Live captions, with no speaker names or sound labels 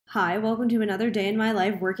Hi, welcome to another day in my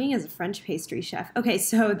life working as a French pastry chef. Okay,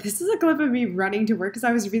 so this is a clip of me running to work because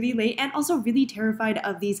I was really late and also really terrified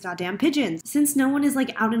of these goddamn pigeons. Since no one is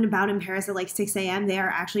like out and about in Paris at like 6 a.m., they are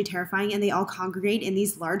actually terrifying and they all congregate in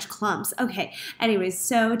these large clumps. Okay, anyways,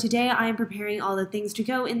 so today I am preparing all the things to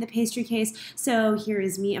go in the pastry case. So here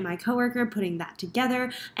is me and my coworker putting that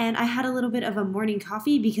together, and I had a little bit of a morning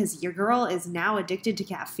coffee because your girl is now addicted to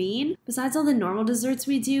caffeine. Besides all the normal desserts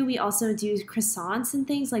we also do croissants and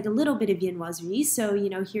things like a little bit of viennoiserie. So,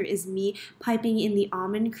 here is me piping in the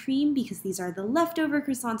almond cream because these are the leftover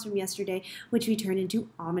croissants from yesterday, which we turned into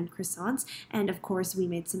almond croissants. And of course, we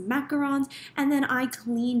made some macarons. And then I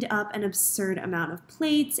cleaned up an absurd amount of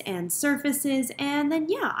plates and surfaces. And then,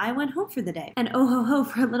 yeah, I went home for the day. And oh ho ho,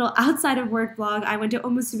 for a little outside of work vlog, I went to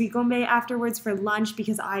Omusubi Gombe afterwards for lunch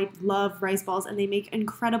because I love rice balls and they make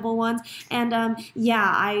incredible ones. And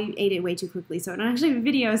yeah, I ate it way too quickly, so I don't actually have a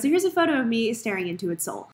video. So here's a photo of me staring into its soul.